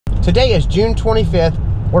Today is June 25th.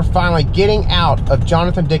 We're finally getting out of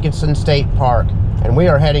Jonathan Dickinson State Park, and we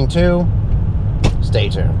are heading to, stay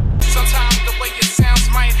tuned. Sometimes the way it sounds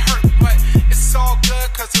might hurt, but it's all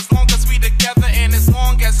good, cause as long as we together and as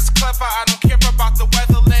long as it's clever, I don't care about the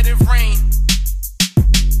weather, let it rain.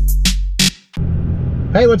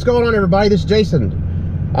 Hey, what's going on, everybody? This is Jason.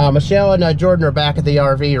 Michelle and Jordan are back at the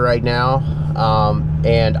RV right now,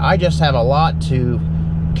 and I just have a lot to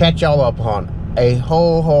catch y'all up on. A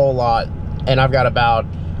whole lot. And I've got about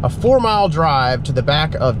a 4-mile drive to the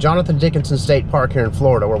back of Jonathan Dickinson State Park here in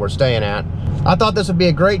Florida, where we're staying at. I thought this would be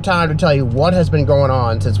a great time to tell you what has been going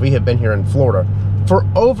on since we have been here in Florida. For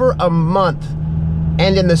over a month,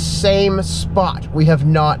 and in the same spot, we have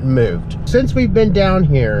not moved. Since we've been down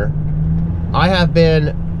here, I have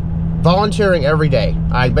been volunteering every day.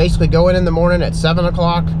 I basically go in the morning at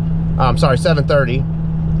 7:30,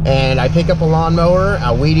 and I pick up a lawnmower,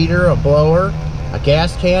 a weed eater, a blower, a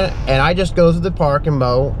gas can, and I just go to the park and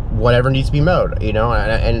mow whatever needs to be mowed, you know.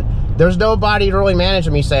 And there's nobody really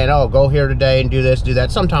managing me saying, oh, go here today and do this, do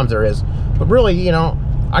that. Sometimes there is, but really, you know,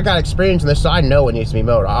 I got experience in this, so I know what needs to be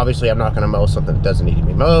mowed. Obviously, I'm not going to mow something that doesn't need to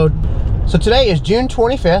be mowed. So today is June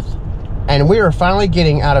 25th, and we are finally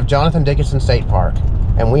getting out of Jonathan Dickinson State Park,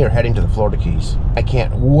 and we are heading to the Florida Keys. I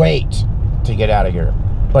can't wait to get out of here.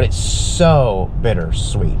 But it's so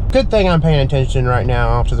bittersweet. Good thing I'm paying attention right now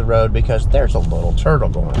off to the road, because there's a little turtle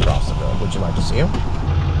going across the road. Would you like to see him?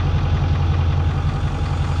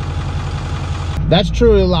 That's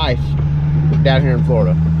truly life down here in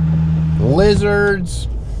Florida. Lizards,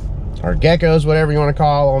 or geckos, whatever you want to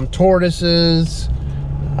call them, tortoises,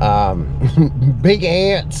 big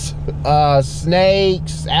ants,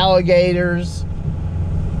 snakes, alligators.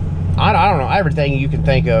 I don't know, everything you can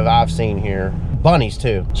think of I've seen here. Bunnies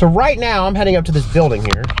too. So right now I'm heading up to this building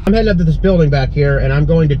here. I'm heading up to this building back here, and I'm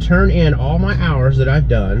going to turn in all my hours that I've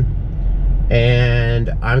done, and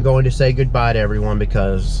I'm going to say goodbye to everyone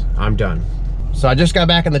because I'm done. So I just got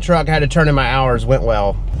back in the truck. I had to turn in my hours. Went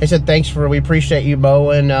well. They said we appreciate you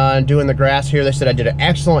mowing and doing the grass here. They said I did an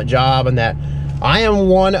excellent job, and that I am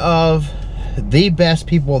one of the best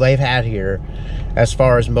people they've had here as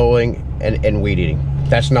far as mowing and weed eating.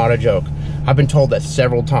 That's not a joke. I've been told that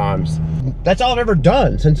several times. That's all I've ever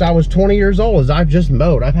done since I was 20 years old, is I've just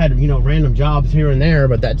mowed. I've had, you know, random jobs here and there,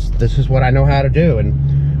 but this is what I know how to do.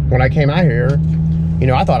 And when I came out here, you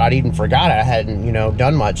know, I thought I'd even forgot it. I hadn't, you know,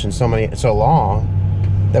 done much in so long.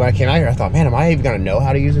 Then when I came out here, I thought, man, am I even gonna know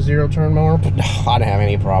how to use a zero-turn mower? But no, I didn't have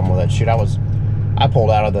any problem with that shit. I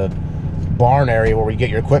pulled out of the barn area where we get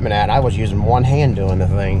your equipment at. I was using one hand doing the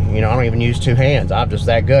thing. You know, I don't even use two hands. I'm just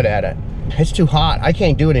that good at it. It's too hot. I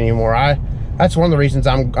can't do it anymore. That's one of the reasons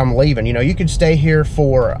I'm leaving. You know, you could stay here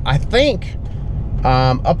for, I think,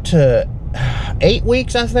 up to 8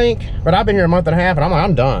 weeks, I think. But I've been here a month and a half, and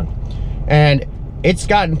I'm done. And it's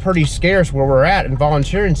gotten pretty scarce where we're at in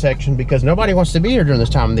volunteering section, because nobody wants to be here during this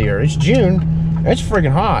time of the year. It's June. It's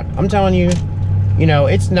freaking hot. I'm telling you, you know,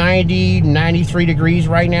 it's 90, 93 degrees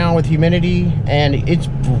right now with humidity, and it's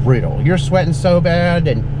brutal. You're sweating so bad,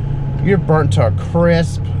 and you're burnt to a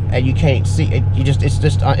crisp, and you can't see it.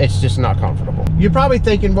 It's just not comfortable. You're probably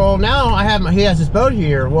thinking, well, now he has this boat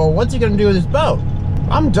here. Well, what's he gonna do with his boat?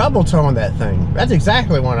 I'm double towing that thing. That's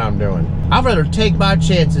exactly what I'm doing. I'd rather take my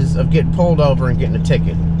chances of getting pulled over and getting a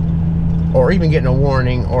ticket, or even getting a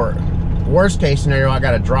warning, or worst case scenario, I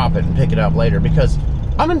gotta drop it and pick it up later, because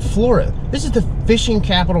I'm in Florida. This is the fishing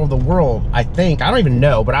capital of the world, I think. I don't even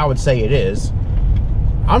know, but I would say it is.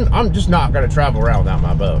 I'm just not gonna travel around without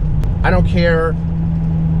my boat. I don't care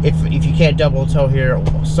if you can't double tow here,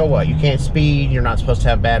 so what? You can't speed, you're not supposed to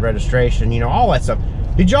have bad registration, you know, all that stuff.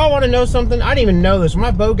 Did y'all want to know something? I didn't even know this. When my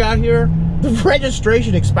boat got here, the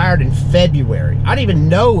registration expired in February. I didn't even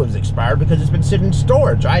know it was expired because it's been sitting in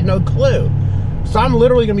storage. I had no clue. So I'm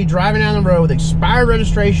literally gonna be driving down the road with expired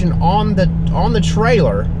registration on the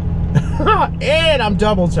trailer, and I'm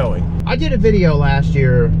double towing. I did a video last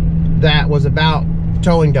year that was about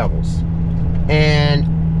towing doubles, and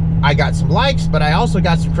I got some likes, but I also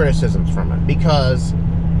got some criticisms from it, because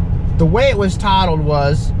the way it was titled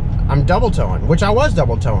was, I'm double towing, which I was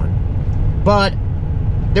double towing. But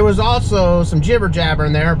there was also some jibber jabber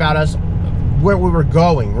in there about us, where we were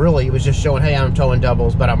going. Really, it was just showing, hey, I'm towing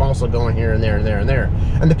doubles, but I'm also going here and there and there and there.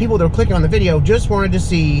 And the people that were clicking on the video just wanted to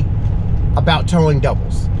see about towing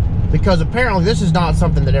doubles, because apparently this is not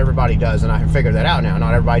something that everybody does, and I have figured that out now.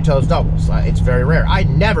 Not everybody tows doubles. It's very rare. I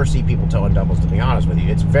never see people towing doubles, to be honest with you.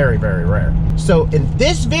 It's very, very rare. So in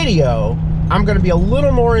this video, I'm going to be a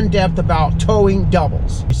little more in depth about towing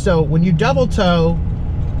doubles. So when you double tow,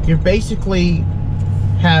 you basically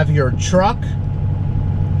have your truck,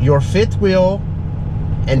 your fifth wheel,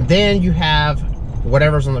 And then you have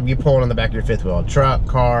whatever's on the, you pull it on the back of your fifth wheel, truck,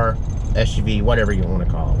 car, SUV, whatever you want to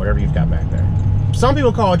call it, whatever you've got back there. Some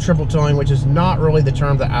people call it triple towing, which is not really the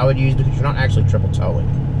term that I would use because you're not actually triple towing.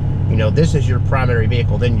 You know, this is your primary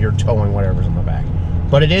vehicle, then you're towing whatever's on the back.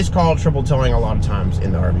 But it is called triple towing a lot of times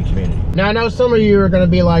in the RV community. Now, I know some of you are going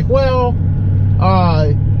to be like, well,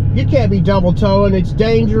 you can't be double towing, it's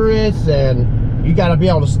dangerous, and you got to be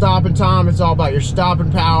able to stop in time. It's all about your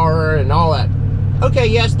stopping power and all that. Okay,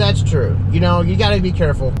 yes, that's true. You know, you got to be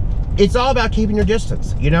careful. It's all about keeping your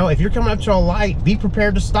distance. You know, if you're coming up to a light, be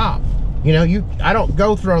prepared to stop. You know, I don't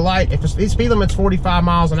go through a light. If the speed limit's 45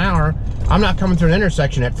 miles an hour, I'm not coming through an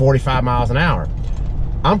intersection at 45 miles an hour.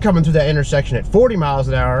 I'm coming through that intersection at 40 miles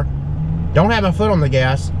an hour, don't have my foot on the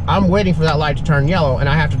gas, I'm waiting for that light to turn yellow, and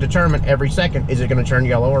I have to determine every second, is it gonna turn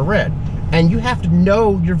yellow or red? And you have to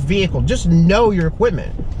know your vehicle, just know your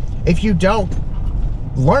equipment. If you don't,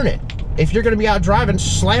 learn it. If you're gonna be out driving,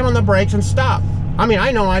 slam on the brakes and stop. I mean,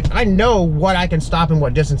 I know what I can stop and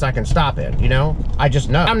what distance I can stop in, you know? I just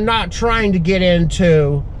know. I'm not trying to get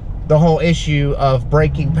into the whole issue of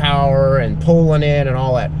braking power and pulling in and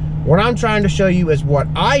all that. What I'm trying to show you is what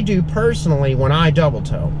I do personally when I double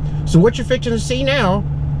tow. So what you're fixing to see now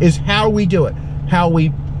is how we do it. How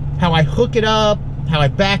I hook it up, how I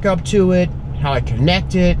back up to it, how I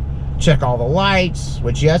connect it, check all the lights,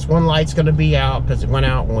 which yes, one light's gonna be out because it went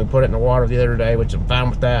out when we put it in the water the other day, which I'm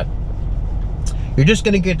fine with that. You're just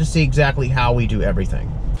gonna get to see exactly how we do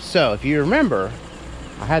everything. So if you remember,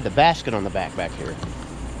 I had the basket on the back here.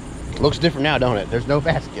 Looks different now, don't it? There's no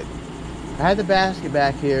basket. I had the basket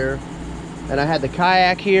back here, and I had the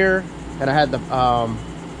kayak here, and I had the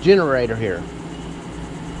generator here.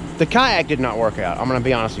 The kayak did not work out, I'm gonna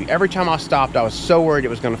be honest with you. Every time I stopped, I was so worried it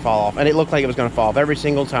was gonna fall off, and it looked like it was gonna fall off every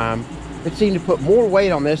single time. It seemed to put more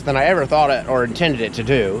weight on this than I ever thought it or intended it to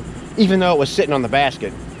do, even though it was sitting on the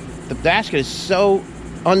basket. The basket is so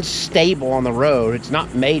unstable on the road, it's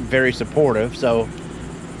not made very supportive, so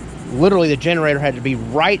literally the generator had to be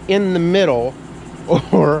right in the middle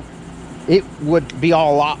or it would be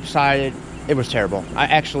all lopsided. It was terrible. I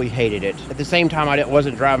actually hated it. At the same time, I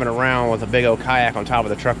wasn't driving around with a big old kayak on top of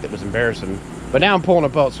the truck that was embarrassing. But now I'm pulling a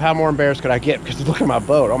boat, so how more embarrassed could I get? Because look at my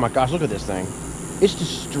boat. Oh my gosh, look at this thing. It's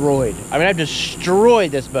destroyed. I mean, I've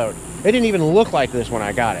destroyed this boat. It didn't even look like this when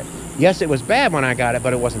I got it. Yes, it was bad when I got it,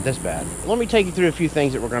 but it wasn't this bad. Let me take you through a few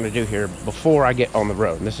things that we're going to do here before I get on the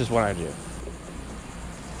road. And this is what I do.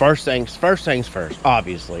 First things first,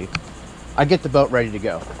 obviously. I get the boat ready to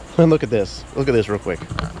go. And look at this. Look at this real quick.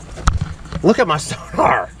 Look at my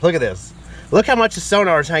sonar. Look at this. Look how much the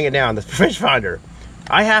sonar is hanging down, the fish finder.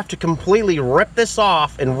 I have to completely rip this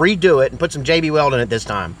off and redo it and put some JB Weld in it this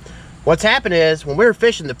time. What's happened is, when we were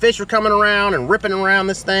fishing, the fish were coming around and ripping around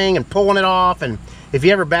this thing and pulling it off, and if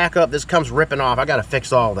you ever back up, this comes ripping off. I gotta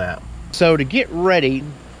fix all that. So to get ready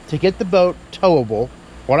to get the boat towable,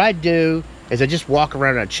 what I do is I just walk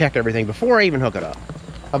around and I check everything before I even hook it up.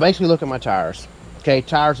 I basically look at my tires. Okay,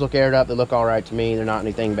 tires look aired up, they look all right to me, they're not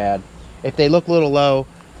anything bad. If they look a little low,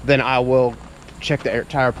 then I will check the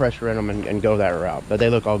tire pressure in them and go that route, but they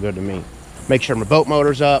look all good to me. Make sure my boat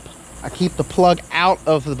motor's up. I keep the plug out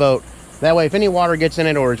of the boat. That way, if any water gets in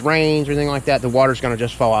it or it rains or anything like that, the water's gonna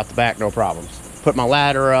just fall out the back, no problems. Put my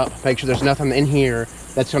ladder up, make sure there's nothing in here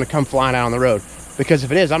that's gonna come flying out on the road. Because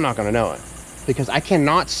if it is, I'm not gonna know it. Because I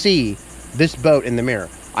cannot see this boat in the mirror.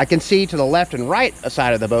 I can see to the left and right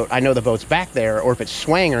side of the boat. I know the boat's back there, or if it's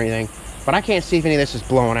swaying or anything, but I can't see if any of this is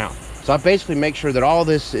blowing out. So I basically make sure that all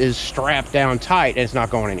this is strapped down tight and it's not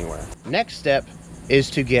going anywhere. Next step is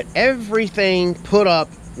to get everything put up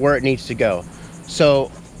where it needs to go.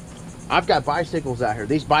 So I've got bicycles out here.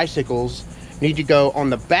 These bicycles need to go on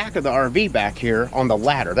the back of the RV back here on the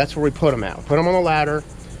ladder. That's where we put them at. We put them on the ladder.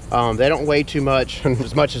 They don't weigh too much, and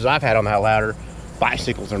as much as I've had on that ladder,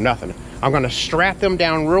 bicycles are nothing. I'm gonna strap them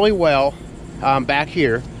down really well back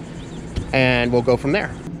here, and we'll go from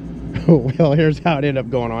there. Well, here's how it ended up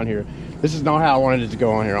going on here. This is not how I wanted it to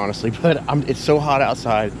go on here, honestly, but it's so hot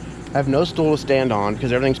outside. I have no stool to stand on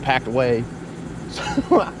because everything's packed away.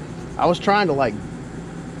 So I was trying to like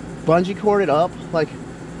bungee cord it up, like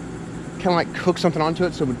kind of like hook something onto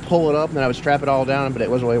it so it would pull it up, and then I would strap it all down, but it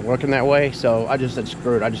wasn't really working that way. So I just said,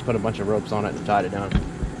 screw it. I just put a bunch of ropes on it and tied it down.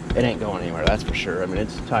 It ain't going anywhere, that's for sure. I mean,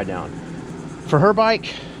 it's tied down. For her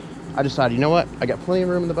bike, I decided, you know what? I got plenty of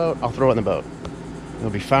room in the boat. I'll throw it in the boat. It'll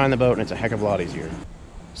be fine in the boat, and it's a heck of a lot easier.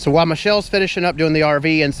 So while Michelle's finishing up doing the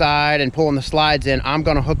RV inside and pulling the slides in, I'm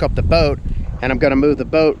gonna hook up the boat, and I'm gonna move the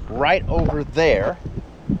boat right over there,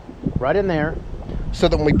 right in there, so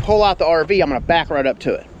that when we pull out the RV, I'm gonna back right up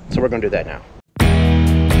to it. So we're gonna do that now.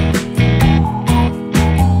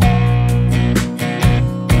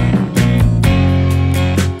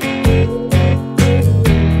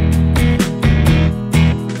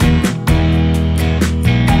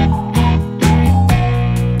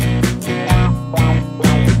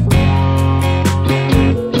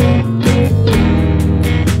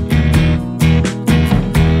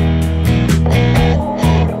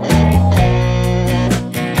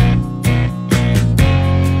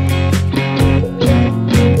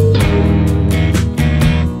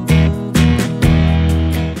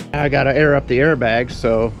 I gotta air up the airbags,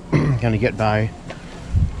 so I'm gonna get my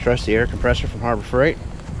trusty air compressor from Harbor Freight,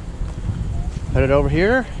 put it over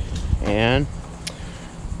here, and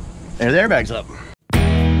air the airbags up.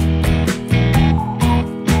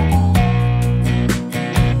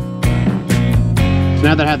 So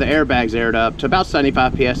now that I have the airbags aired up to about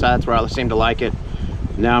 75 psi, that's where I seem to like it.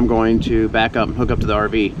 Now I'm going to back up and hook up to the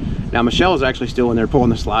RV. Now Michelle is actually still in there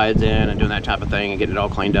pulling the slides in and doing that type of thing and getting it all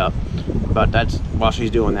cleaned up. But that's while she's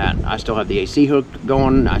doing that, I still have the AC hook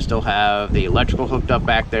going. I still have the electrical hooked up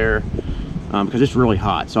back there because it's really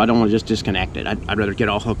hot. So I don't want to just disconnect it. I'd rather get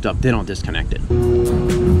all hooked up, then I'll disconnect it.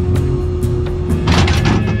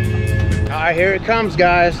 All right, here it comes,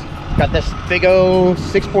 guys. Got this big old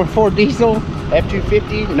 6.4 diesel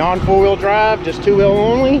F250, non-4-wheel drive, just 2-wheel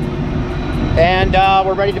only. And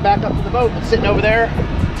we're ready to back up to the boat. It's sitting over there.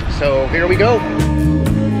 So here we go.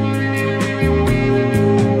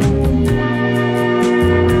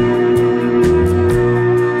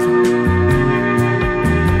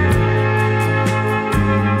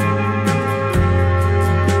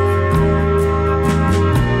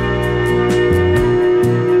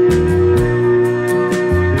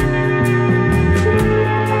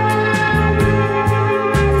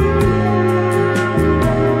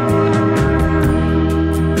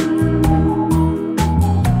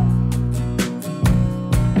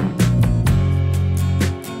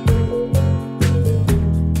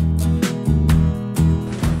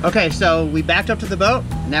 Okay, so we backed up to the boat.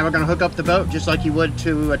 Now we're gonna hook up the boat just like you would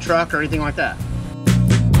to a truck or anything like that.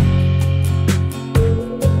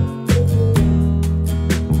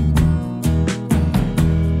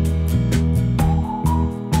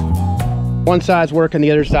 One side's working,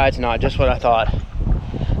 the other side's not, just what I thought.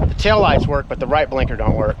 The tail lights work, but the right blinker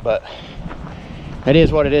don't work, but it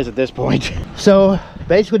is what it is at this point. So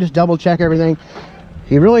basically just double check everything.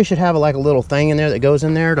 You really should have like a little thing in there that goes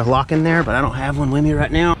in there to lock in there, but I don't have one with me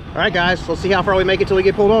right now. All right, guys, let's see how far we make it till we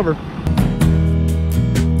get pulled over.